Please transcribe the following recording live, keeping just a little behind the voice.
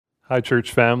Hi,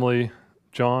 church family.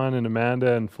 John and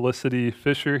Amanda and Felicity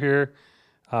Fisher here.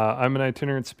 I'm an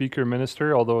itinerant speaker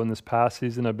minister, although in this past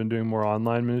season I've been doing more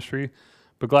online ministry,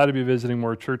 but glad to be visiting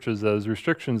more churches as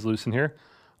restrictions loosen here.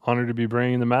 Honored to be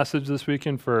bringing the message this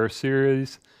weekend for our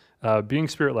series, Being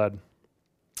Spirit-Led.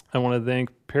 I want to thank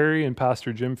Perry and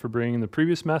Pastor Jim for bringing the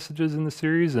previous messages in the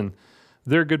series, and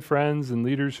they're good friends and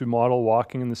leaders who model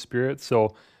walking in the Spirit,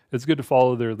 so it's good to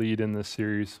follow their lead in this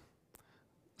series.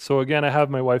 So again, I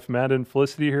have my wife Amanda and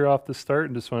Felicity here off the start,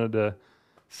 and just wanted to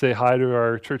say hi to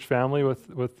our church family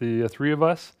with the three of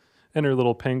us, and our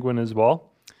little penguin as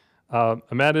well.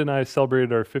 Amanda and I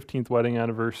celebrated our 15th wedding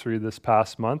anniversary this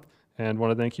past month, and want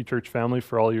to thank you, church family,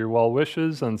 for all your well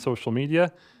wishes on social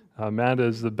media. Amanda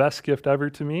is the best gift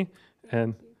ever to me,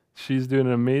 and she's doing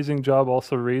an amazing job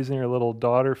also raising her little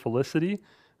daughter, Felicity.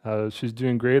 She's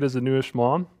doing great as a newish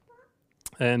mom,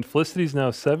 and Felicity's now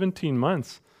 17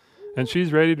 months. And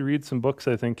she's ready to read some books,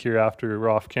 I think, here after we're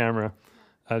off camera.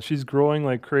 She's growing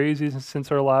like crazy since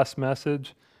our last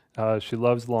message. She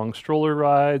loves long stroller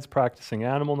rides, practicing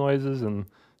animal noises, and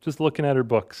just looking at her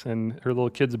books and her little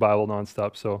kids' Bible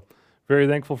nonstop. So very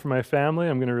thankful for my family.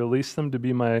 I'm going to release them to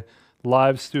be my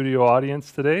live studio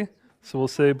audience today. So we'll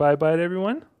say bye-bye to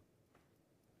everyone.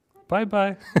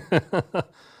 Bye-bye.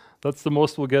 That's the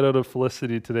most we'll get out of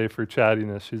Felicity today for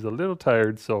chattiness. She's a little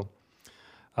tired, so...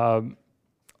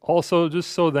 Also,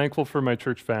 just so thankful for my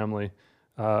church family.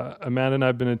 Amanda and I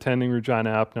have been attending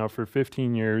Regina App now for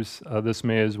 15 years this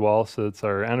May as well, so it's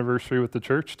our anniversary with the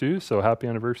church too, so happy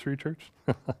anniversary, church.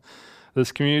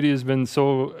 This community has been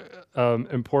so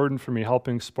important for me,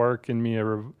 helping spark in me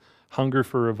a hunger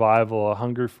for revival, a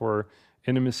hunger for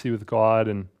intimacy with God,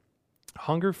 and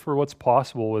hunger for what's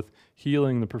possible with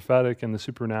healing, the prophetic, and the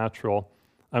supernatural.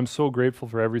 I'm so grateful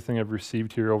for everything I've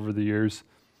received here over the years.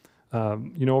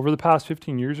 Over the past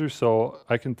 15 years or so,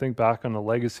 I can think back on a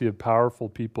legacy of powerful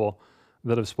people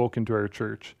that have spoken to our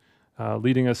church,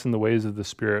 leading us in the ways of the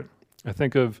Spirit. I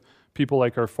think of people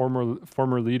like our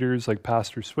former leaders like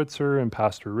Pastor Switzer and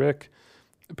Pastor Rick,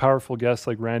 powerful guests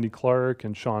like Randy Clark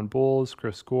and Sean Bowles,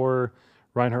 Chris Gore,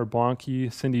 Reinhard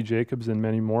Bonnke, Cindy Jacobs, and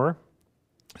many more.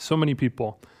 So many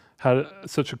people had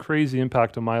such a crazy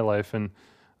impact on my life, and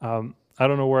I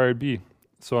don't know where I'd be.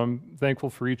 So I'm thankful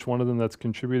for each one of them that's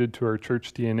contributed to our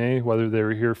church DNA, whether they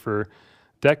were here for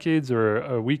decades or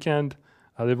a weekend.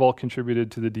 They've all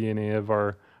contributed to the DNA of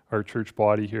our church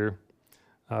body here.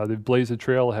 They've blazed a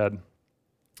trail ahead.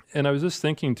 And I was just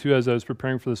thinking too, as I was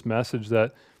preparing for this message,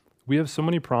 that we have so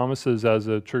many promises as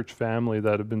a church family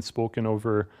that have been spoken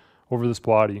over this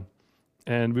body.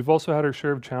 And we've also had our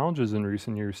share of challenges in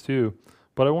recent years too.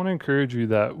 But I want to encourage you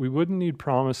that we wouldn't need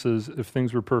promises if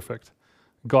things were perfect.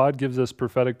 God gives us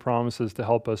prophetic promises to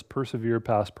help us persevere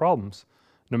past problems.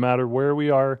 No matter where we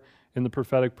are in the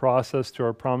prophetic process to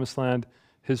our promised land,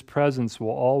 His presence will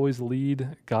always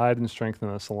lead, guide, and strengthen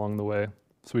us along the way.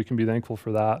 So we can be thankful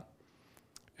for that.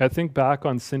 I think back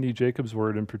on Cindy Jacobs'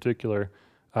 word in particular.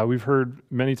 We've heard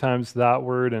many times that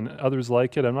word and others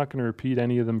like it. I'm not going to repeat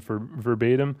any of them for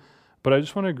verbatim, but I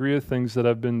just want to agree with things that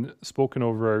have been spoken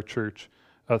over our church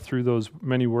through those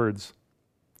many words.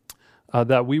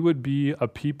 That we would be a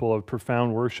people of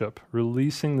profound worship,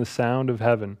 releasing the sound of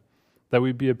heaven, that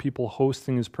we'd be a people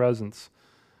hosting His presence,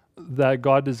 that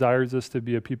God desires us to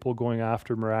be a people going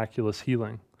after miraculous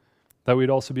healing, that we'd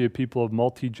also be a people of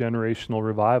multi-generational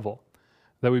revival,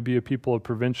 that we'd be a people of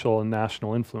provincial and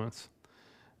national influence.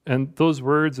 And those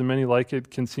words and many like it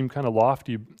can seem kind of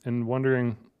lofty and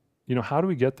wondering, how do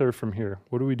we get there from here?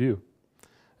 What do we do?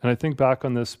 And I think back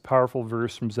on this powerful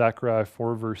verse from Zechariah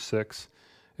 4 verse 6.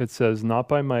 It says, "Not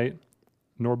by might,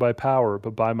 nor by power,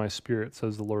 but by my Spirit,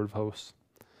 says the Lord of hosts."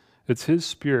 It's His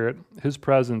Spirit, His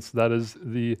presence, that is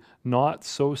the not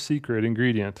so secret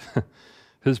ingredient.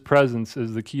 His presence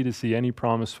is the key to see any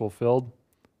promise fulfilled.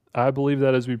 I believe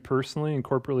that as we personally and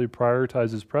corporately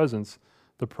prioritize His presence,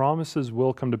 the promises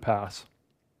will come to pass.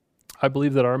 I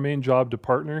believe that our main job to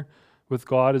partner with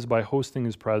God is by hosting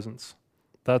His presence.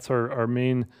 That's our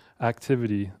main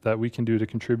activity that we can do to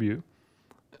contribute.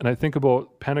 And I think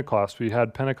about Pentecost. We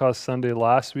had Pentecost Sunday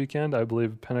last weekend. I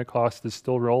believe Pentecost is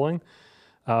still rolling.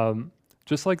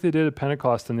 Just like they did at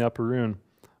Pentecost in the Upper Room,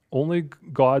 only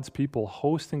God's people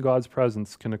hosting God's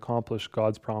presence can accomplish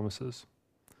God's promises.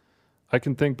 I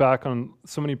can think back on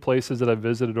so many places that I've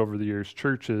visited over the years,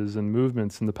 churches and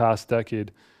movements in the past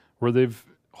decade, where they've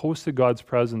hosted God's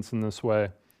presence in this way.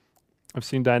 I've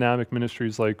seen dynamic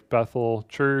ministries like Bethel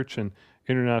Church and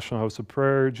International House of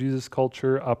Prayer, Jesus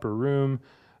Culture, Upper Room,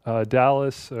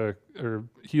 Dallas, or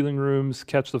Healing Rooms,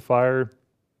 Catch the Fire,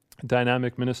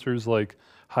 dynamic ministers like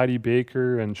Heidi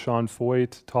Baker and Sean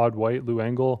Foyt, Todd White, Lou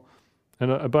Engle,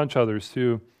 and a bunch others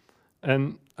too.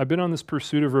 And I've been on this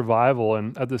pursuit of revival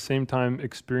and at the same time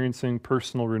experiencing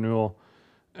personal renewal.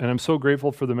 And I'm so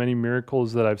grateful for the many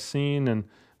miracles that I've seen and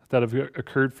that have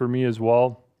occurred for me as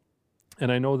well.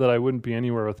 And I know that I wouldn't be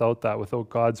anywhere without that, without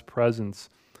God's presence.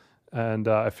 And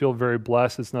I feel very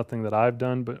blessed. It's nothing that I've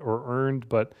done or earned,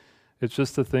 but it's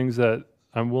just the things that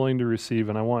I'm willing to receive.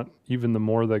 And I want even the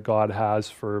more that God has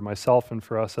for myself and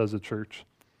for us as a church.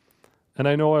 And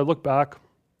I know I look back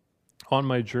on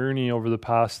my journey over the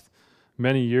past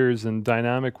many years, and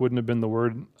dynamic wouldn't have been the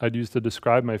word I'd use to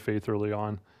describe my faith early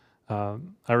on.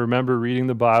 I remember reading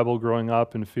the Bible growing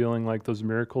up and feeling like those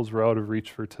miracles were out of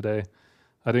reach for today.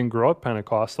 I didn't grow up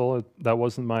Pentecostal. That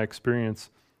wasn't my experience.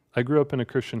 I grew up in a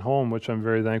Christian home, which I'm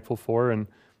very thankful for. And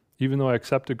even though I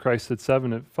accepted Christ at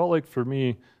 7, it felt like for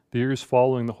me, the years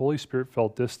following, the Holy Spirit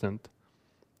felt distant.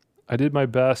 I did my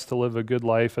best to live a good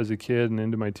life as a kid and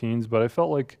into my teens, but I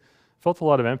felt a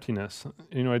lot of emptiness.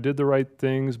 I did the right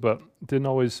things, but didn't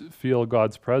always feel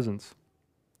God's presence.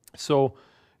 So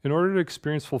in order to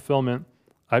experience fulfillment,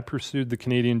 I pursued the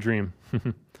Canadian dream.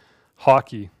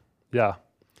 Hockey, yeah.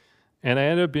 And I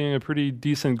ended up being a pretty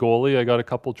decent goalie. I got a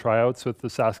couple tryouts with the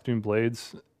Saskatoon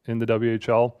Blades in the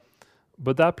WHL,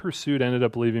 but that pursuit ended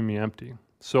up leaving me empty.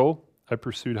 So I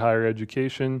pursued higher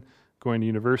education, going to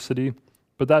university,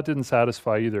 but that didn't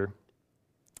satisfy either.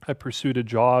 I pursued a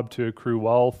job to accrue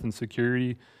wealth and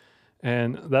security,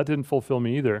 and that didn't fulfill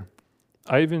me either.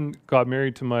 I even got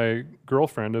married to my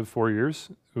girlfriend of 4 years,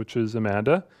 which is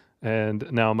Amanda,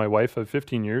 and now my wife of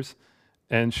 15 years,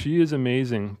 and she is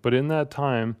amazing. But in that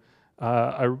time,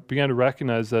 I began to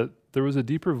recognize that there was a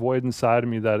deeper void inside of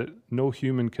me that no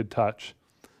human could touch.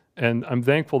 And I'm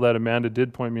thankful that Amanda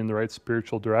did point me in the right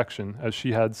spiritual direction, as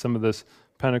she had some of this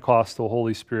Pentecostal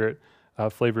Holy Spirit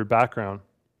flavored background.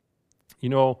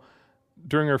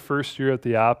 During our first year at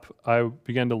the app, I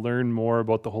began to learn more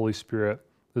about the Holy Spirit.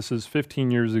 This is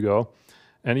 15 years ago.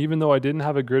 And even though I didn't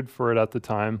have a grid for it at the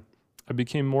time, I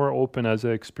became more open as I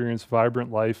experienced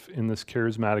vibrant life in this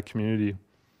charismatic community.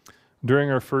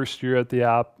 During our first year at the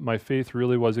app, my faith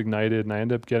really was ignited, and I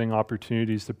ended up getting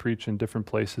opportunities to preach in different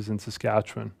places in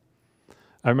Saskatchewan.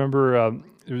 I remember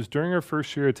it was during our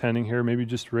first year attending here, maybe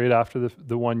just right after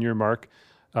the 1 year mark,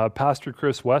 Pastor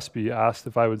Chris Westby asked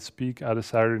if I would speak at a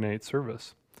Saturday night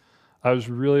service. I was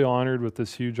really honored with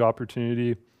this huge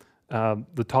opportunity.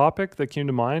 The topic that came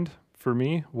to mind for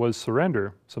me was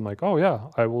surrender. So I'm like, oh yeah,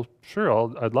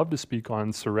 I'd love to speak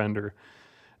on surrender.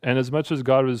 And as much as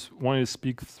God was wanting to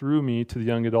speak through me to the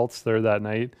young adults there that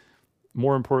night,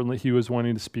 more importantly, he was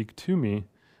wanting to speak to me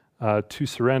to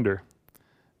surrender.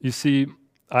 You see,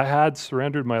 I had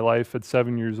surrendered my life at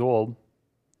 7 years old,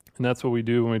 and that's what we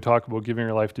do when we talk about giving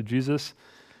our life to Jesus.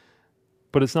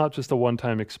 But it's not just a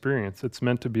one-time experience. It's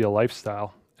meant to be a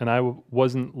lifestyle. And I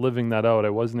wasn't living that out. I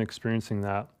wasn't experiencing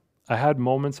that. I had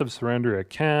moments of surrender at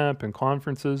camp and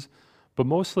conferences, but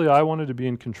mostly I wanted to be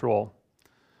in control.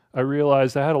 I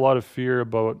realized I had a lot of fear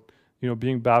about,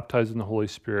 being baptized in the Holy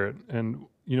Spirit and,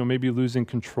 maybe losing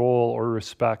control or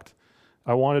respect.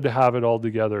 I wanted to have it all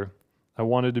together. I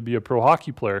wanted to be a pro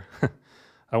hockey player.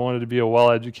 I wanted to be a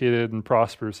well-educated and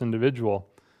prosperous individual.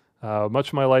 Much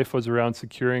of my life was around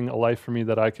securing a life for me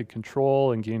that I could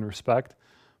control and gain respect.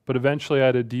 But eventually I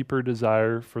had a deeper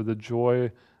desire for the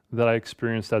joy that I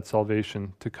experienced at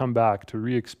salvation, to come back, to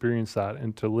re-experience that,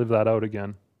 and to live that out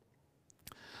again.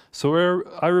 So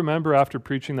I remember after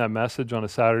preaching that message on a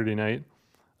Saturday night,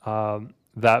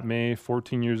 that May,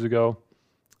 14 years ago,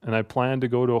 and I planned to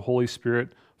go to a Holy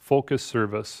Spirit focus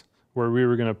service where we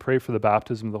were going to pray for the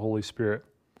baptism of the Holy Spirit.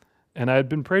 And I had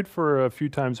been prayed for a few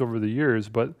times over the years,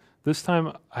 but this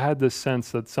time I had this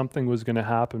sense that something was going to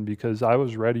happen because I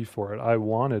was ready for it. I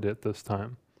wanted it this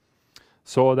time.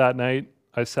 So that night,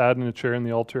 I sat in a chair in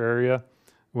the altar area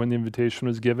when the invitation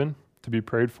was given to be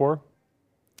prayed for.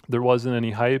 There wasn't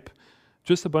any hype,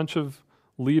 just a bunch of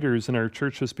leaders in our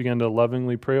church just began to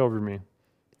lovingly pray over me.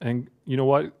 And you know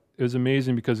what? It was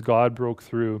amazing because God broke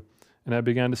through, and I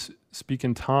began to speak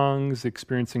in tongues,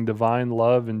 experiencing divine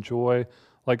love and joy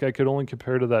like I could only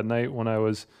compare to that night when I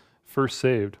was first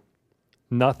saved.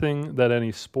 Nothing that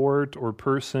any sport or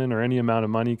person or any amount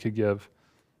of money could give.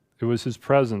 It was his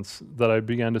presence that I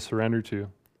began to surrender to,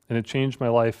 and it changed my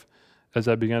life as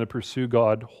I began to pursue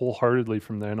God wholeheartedly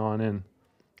from then on in.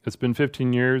 It's been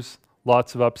 15 years,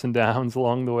 lots of ups and downs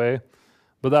along the way,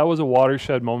 but that was a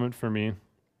watershed moment for me,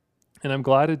 and I'm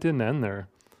glad it didn't end there.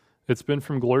 It's been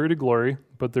from glory to glory,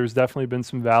 but there's definitely been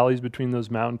some valleys between those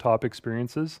mountaintop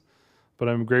experiences, but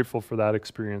I'm grateful for that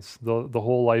experience, the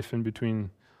whole life in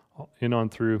between, in on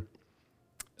through.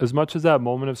 As much as that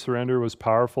moment of surrender was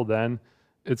powerful then,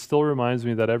 it still reminds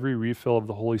me that every refill of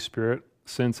the Holy Spirit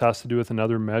since has to do with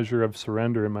another measure of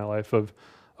surrender in my life, of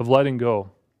letting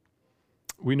go.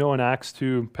 We know in Acts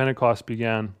 2, Pentecost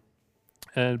began,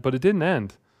 but it didn't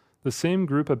end. The same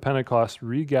group at Pentecost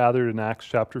regathered in Acts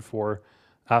chapter 4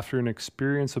 after an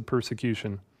experience of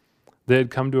persecution. They had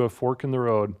come to a fork in the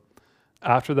road.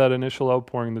 After that initial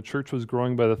outpouring, the church was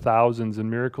growing by the thousands and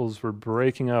miracles were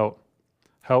breaking out.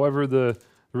 However, the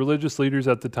religious leaders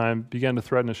at the time began to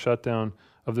threaten a shutdown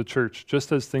of the church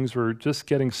just as things were just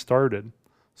getting started.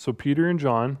 So Peter and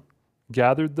John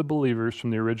gathered the believers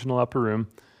from the original upper room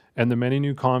and the many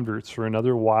new converts for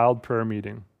another wild prayer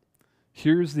meeting.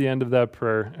 Here's the end of that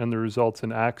prayer and the results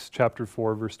in Acts chapter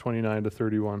 4, verse 29 to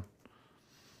 31.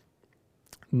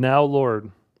 Now,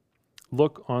 Lord,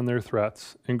 look on their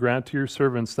threats and grant to your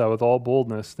servants that with all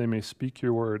boldness they may speak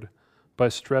your word by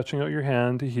stretching out your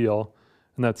hand to heal,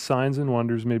 and that signs and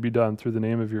wonders may be done through the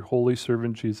name of your holy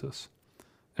servant Jesus.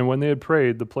 And when they had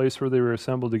prayed, the place where they were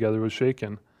assembled together was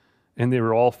shaken, and they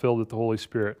were all filled with the Holy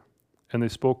Spirit, and they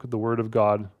spoke the word of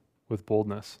God with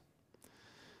boldness.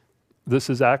 This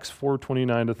is Acts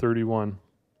 4:29 to 31.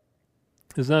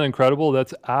 Isn't that incredible?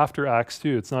 That's after Acts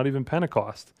 2. It's not even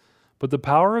Pentecost. But the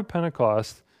power of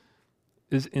Pentecost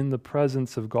is in the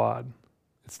presence of God.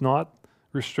 It's not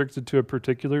restricted to a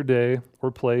particular day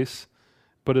or place,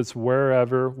 but it's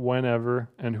wherever, whenever,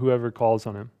 and whoever calls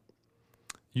on him.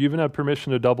 You even have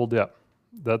permission to double dip.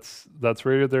 That's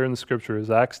right there in the scriptures.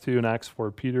 Acts 2 and Acts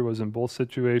 4. Peter was in both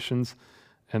situations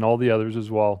and all the others as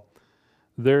well.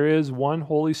 There is one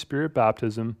Holy Spirit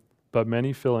baptism, but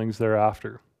many fillings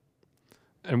thereafter.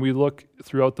 And we look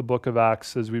throughout the book of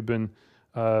Acts as we've been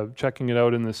checking it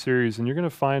out in this series, and you're going to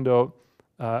find out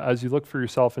as you look for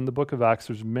yourself in the book of Acts,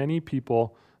 there's many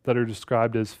people that are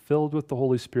described as filled with the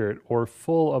Holy Spirit or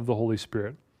full of the Holy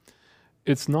Spirit.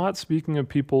 It's not speaking of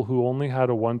people who only had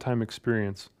a one-time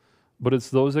experience, but it's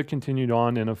those that continued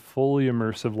on in a fully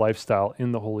immersive lifestyle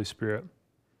in the Holy Spirit.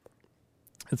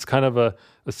 It's kind of a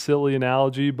silly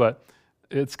analogy, but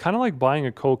it's kind of like buying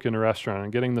a Coke in a restaurant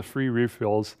and getting the free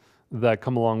refills that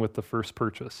come along with the first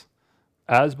purchase.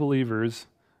 As believers,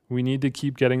 we need to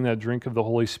keep getting that drink of the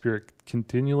Holy Spirit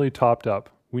continually topped up.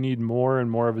 We need more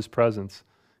and more of his presence.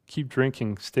 Keep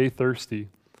drinking, stay thirsty.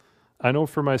 I know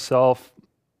for myself,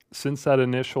 since that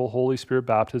initial Holy Spirit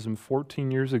baptism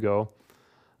 14 years ago,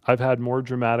 I've had more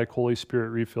dramatic Holy Spirit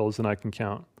refills than I can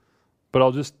count. But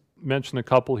I'll just mention a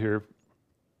couple here.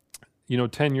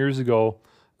 10 years ago,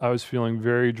 I was feeling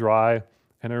very dry,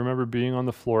 and I remember being on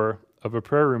the floor of a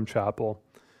prayer room chapel,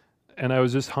 and I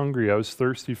was just hungry. I was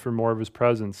thirsty for more of his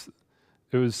presence.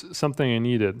 It was something I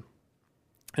needed.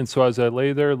 And so as I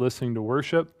lay there listening to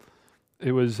worship,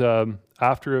 it was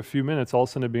after a few minutes, all of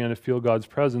a sudden I began to feel God's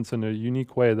presence in a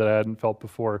unique way that I hadn't felt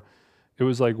before. It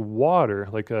was like water,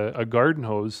 like a garden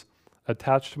hose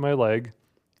attached to my leg,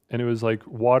 and it was like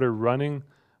water running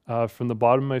from the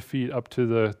bottom of my feet up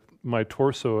to my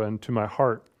torso and to my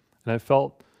heart. And I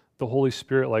felt the Holy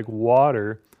Spirit like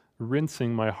water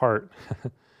rinsing my heart.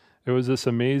 It was this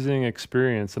amazing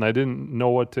experience, and I didn't know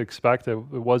what to expect. It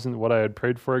wasn't what I had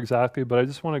prayed for exactly, but I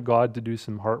just wanted God to do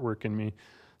some heart work in me.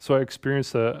 So I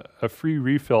experienced a free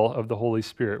refill of the Holy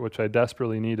Spirit, which I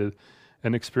desperately needed,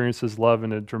 and experienced his love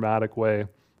in a dramatic way. It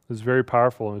was very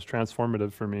powerful and it was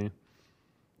transformative for me.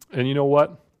 And you know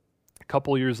what? A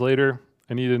couple years later,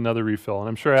 I needed another refill, and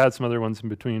I'm sure I had some other ones in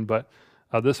between, but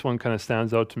this one kind of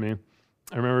stands out to me.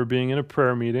 I remember being in a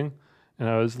prayer meeting, and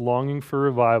I was longing for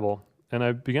revival, and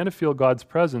I began to feel God's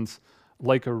presence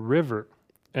like a river,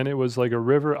 and it was like a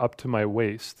river up to my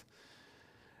waist.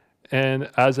 And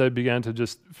as I began to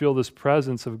just feel this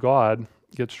presence of God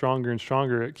get stronger and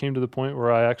stronger, it came to the point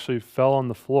where I actually fell on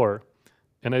the floor.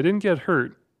 And I didn't get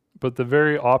hurt, but the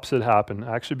very opposite happened.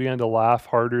 I actually began to laugh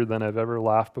harder than I've ever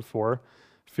laughed before,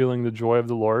 feeling the joy of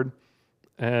the Lord.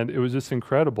 And it was just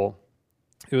incredible.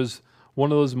 It was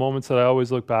one of those moments that I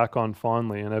always look back on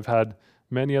fondly, and I've had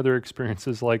many other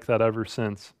experiences like that ever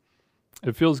since.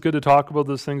 It feels good to talk about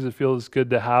those things. It feels good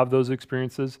to have those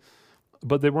experiences,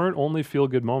 but they weren't only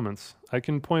feel-good moments. I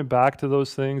can point back to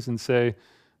those things and say,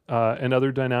 and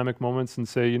other dynamic moments and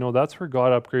say, that's where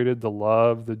God upgraded the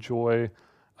love, the joy,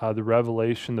 the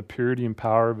revelation, the purity and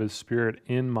power of his Spirit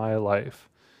in my life.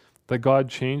 That God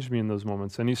changed me in those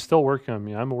moments, and he's still working on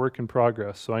me. I'm a work in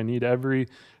progress, so I need every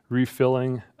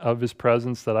refilling of his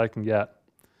presence that I can get.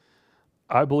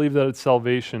 I believe that at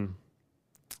salvation,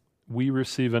 we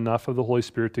receive enough of the Holy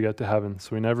Spirit to get to heaven,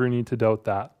 so we never need to doubt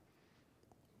that.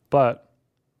 But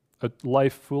a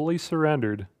life fully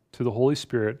surrendered to the Holy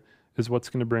Spirit is what's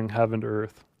going to bring heaven to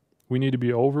earth. We need to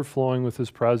be overflowing with his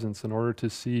presence in order to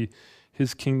see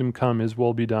his kingdom come, his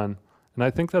will be done. And I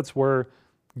think that's where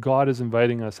God is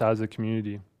inviting us as a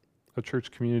community. a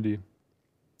church community.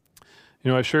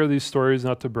 I share these stories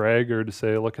not to brag or to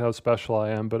say, look how special I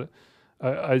am, but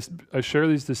I share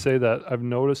these to say that I've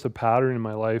noticed a pattern in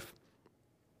my life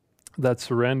that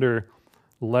surrender,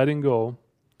 letting go,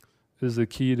 is the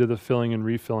key to the filling and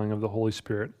refilling of the Holy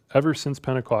Spirit. Ever since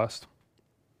Pentecost,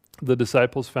 the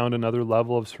disciples found another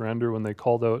level of surrender when they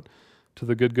called out to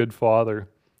the good Father,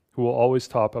 who will always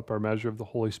top up our measure of the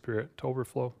Holy Spirit to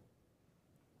overflow.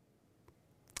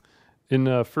 In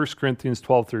 1 Corinthians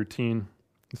 12:13,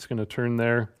 it's going to turn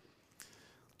there.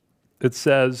 It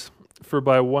says, "For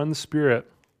by one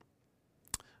Spirit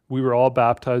we were all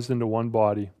baptized into one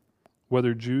body,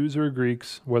 whether Jews or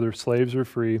Greeks, whether slaves or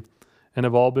free, and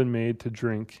have all been made to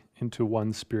drink into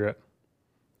one Spirit."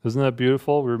 Isn't that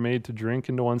beautiful? We're made to drink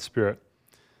into one Spirit.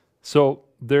 So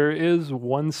there is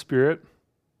one Spirit,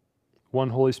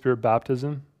 one Holy Spirit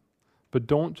baptism, but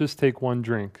don't just take one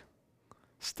drink.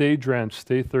 Stay drenched,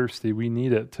 stay thirsty. We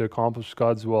need it to accomplish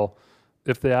God's will.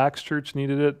 If the Acts church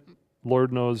needed it,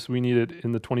 Lord knows we need it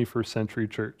in the 21st century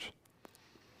church.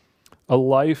 A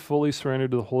life fully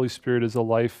surrendered to the Holy Spirit is a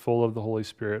life full of the Holy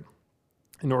Spirit.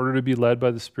 In order to be led by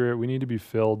the Spirit, we need to be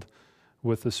filled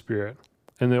with the Spirit.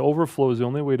 And the overflow is the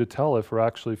only way to tell if we're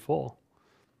actually full.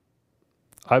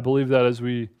 I believe that as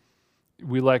we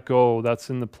let go, that's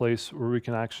in the place where we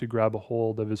can actually grab a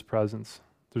hold of His presence.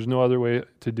 There's no other way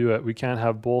to do it. We can't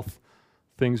have both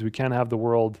things. We can't have the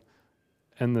world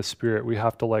and the Spirit. We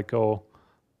have to let go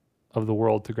of the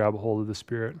world to grab a hold of the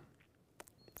Spirit.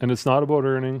 And it's not about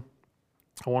earning.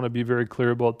 I want to be very clear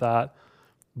about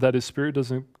that His Spirit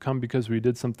doesn't come because we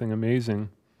did something amazing,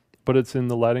 but it's in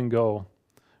the letting go.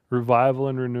 Revival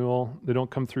and renewal, they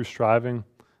don't come through striving.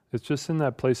 It's just in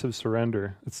that place of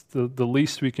surrender. It's the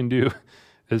least we can do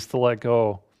is to let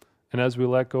go. And as we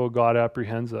let go, God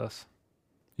apprehends us.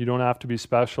 You don't have to be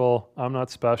special. I'm not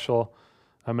special.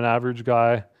 I'm an average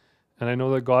guy. And I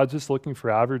know that God's just looking for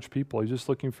average people. He's just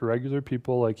looking for regular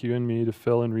people like you and me to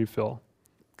fill and refill.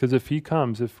 Because if He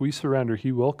comes, if we surrender,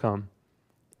 He will come.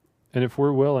 And if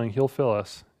we're willing, He'll fill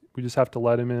us. We just have to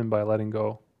let Him in by letting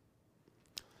go.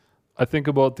 I think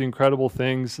about the incredible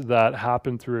things that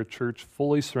happen through a church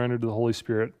fully surrendered to the Holy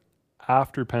Spirit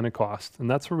after Pentecost. And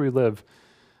that's where we live.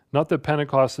 Not that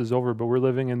Pentecost is over, but we're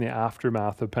living in the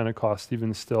aftermath of Pentecost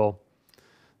even still.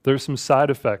 There's some side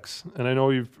effects. And I know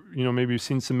maybe you've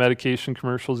seen some medication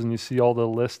commercials and you see all the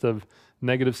list of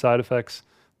negative side effects.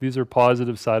 These are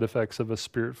positive side effects of a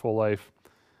spirit-full life.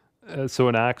 So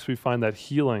in Acts, we find that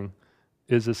healing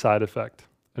is a side effect.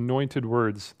 Anointed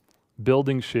words,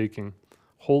 buildings shaking,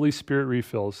 Holy Spirit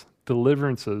refills,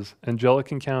 deliverances,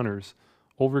 angelic encounters,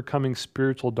 overcoming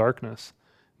spiritual darkness,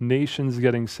 nations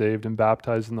getting saved and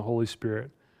baptized in the Holy Spirit,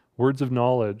 words of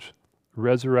knowledge,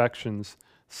 resurrections,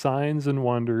 signs and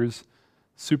wonders,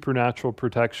 supernatural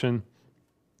protection,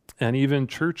 and even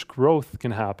church growth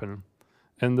can happen.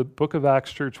 And the book of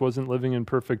Acts church wasn't living in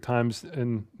perfect times,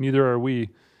 and neither are we.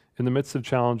 In the midst of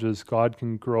challenges, God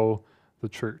can grow the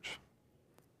church.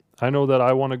 I know that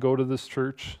I want to go to this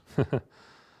church.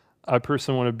 I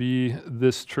personally want to be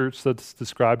this church that's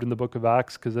described in the book of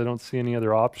Acts because I don't see any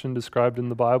other option described in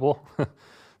the Bible.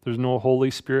 There's no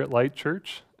Holy Spirit light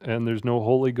church, and there's no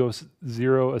Holy Ghost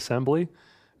zero assembly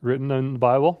written in the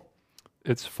Bible.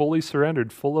 It's fully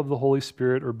surrendered, full of the Holy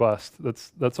Spirit or bust.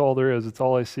 That's all there is. It's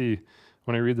all I see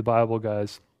when I read the Bible,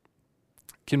 guys.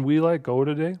 Can we let go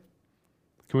today?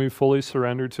 Can we fully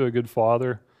surrender to a good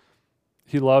Father?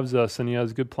 He loves us and He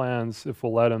has good plans if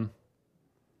we'll let Him.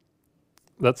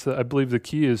 I believe the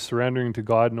key is surrendering to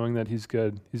God, knowing that He's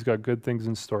good. He's got good things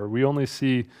in store. We only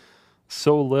see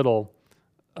so little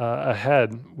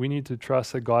ahead. We need to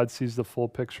trust that God sees the full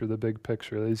picture, the big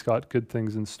picture, that He's got good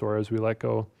things in store as we let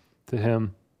go to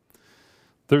Him.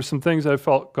 There's some things I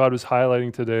felt God was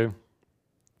highlighting today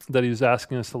that He's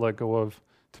asking us to let go of,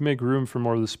 to make room for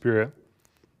more of the Spirit.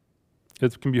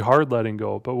 It can be hard letting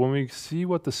go, but when we see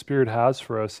what the Spirit has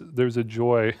for us, there's a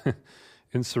joy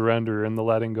in surrender and the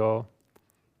letting go.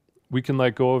 We can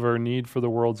let go of our need for the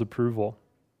world's approval.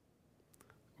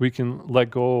 We can let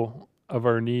go of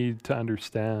our need to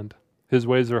understand. His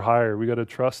ways are higher. We got to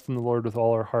trust in the Lord with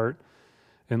all our heart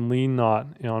and lean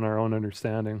not on our own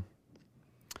understanding.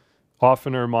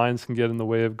 Often our minds can get in the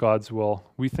way of God's will.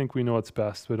 We think we know what's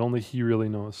best, but only He really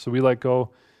knows. So we let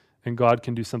go, and God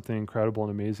can do something incredible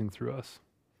and amazing through us.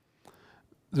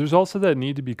 There's also that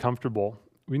need to be comfortable.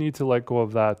 We need to let go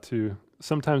of that too.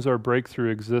 Sometimes our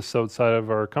breakthrough exists outside of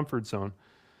our comfort zone.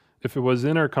 If it was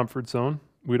in our comfort zone,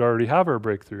 we'd already have our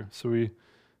breakthrough. So we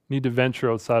need to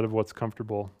venture outside of what's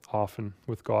comfortable often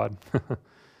with God.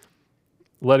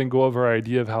 Letting go of our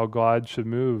idea of how God should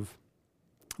move.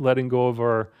 Letting go of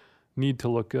our need to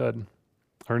look good.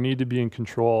 our need to be in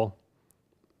control.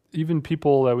 Even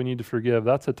people that we need to forgive,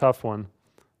 that's a tough one.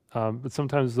 But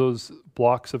sometimes those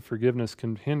blocks of forgiveness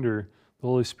can hinder the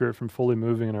Holy Spirit from fully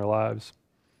moving in our lives.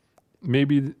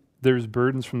 Maybe there's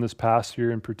burdens from this past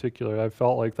year in particular. I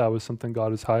felt like that was something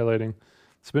God is highlighting.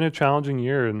 It's been a challenging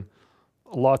year, and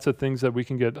lots of things that we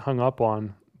can get hung up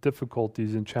on,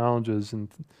 difficulties and challenges and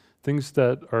things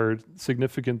that are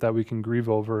significant that we can grieve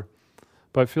over.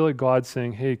 But I feel like God's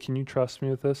saying, hey, can you trust me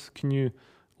with this? Can you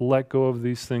let go of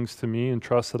these things to me and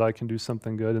trust that I can do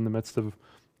something good in the midst of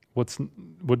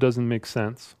what doesn't make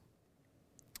sense?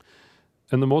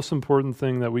 And the most important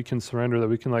thing that we can surrender, that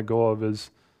we can let go of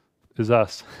is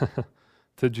us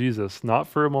to Jesus, not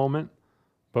for a moment,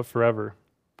 but forever,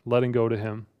 letting go to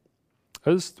him.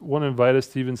 I just want to invite us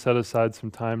to even set aside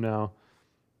some time now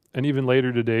and even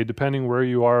later today, depending where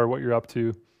you are, what you're up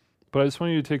to. But I just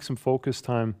want you to take some focus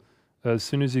time as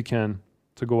soon as you can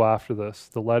to go after this,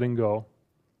 the letting go.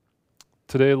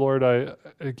 Today, Lord, I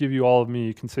give you all of me.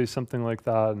 You can say something like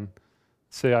that and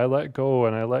say, I let go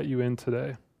and I let you in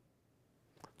today.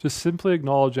 Just simply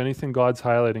acknowledge anything God's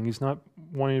highlighting. He's not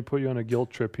wanting to put you on a guilt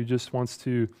trip. He just wants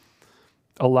to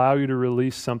allow you to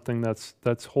release something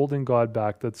that's holding God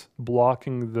back, that's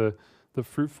blocking the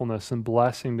fruitfulness and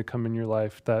blessing to come in your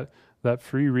life, that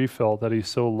free refill that he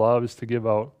so loves to give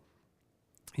out.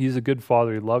 He's a good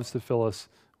Father. He loves to fill us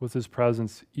with his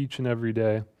presence each and every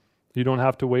day. You don't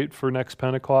have to wait for next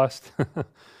Pentecost.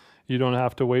 You don't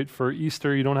have to wait for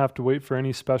Easter. You don't have to wait for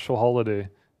any special holiday.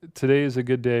 Today is a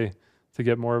good day to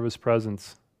get more of his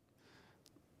presence.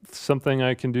 Something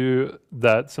I can do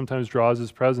that sometimes draws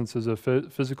his presence is a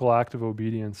physical act of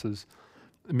obedience. Is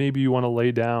maybe you want to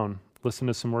lay down, listen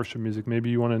to some worship music. Maybe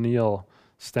you want to kneel,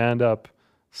 stand up,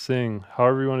 sing,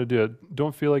 however you want to do it.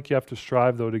 Don't feel like you have to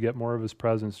strive, though, to get more of his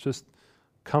presence. Just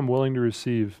come willing to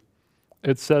receive.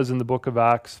 It says in the book of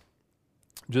Acts,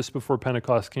 just before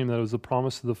Pentecost came, that it was the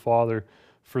promise of the Father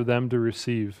for them to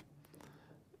receive.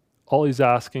 All he's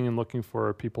asking and looking for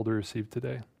are people to receive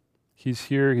today. He's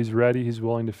here, he's ready, he's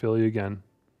willing to fill you again.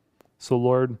 So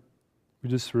Lord, we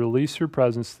just release your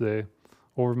presence today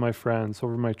over my friends,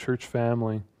 over my church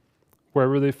family,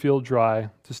 wherever they feel dry.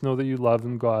 Just know that you love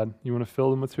them, God. You want to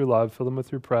fill them with your love, fill them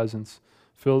with your presence,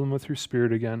 fill them with your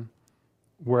spirit again.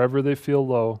 Wherever they feel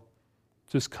low,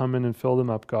 just come in and fill them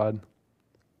up, God.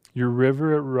 Your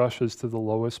river, it rushes to the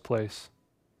lowest place.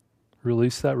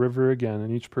 Release that river again in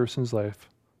each person's life.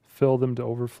 Fill them to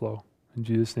overflow. In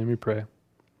Jesus' name we pray.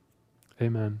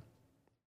 Amen.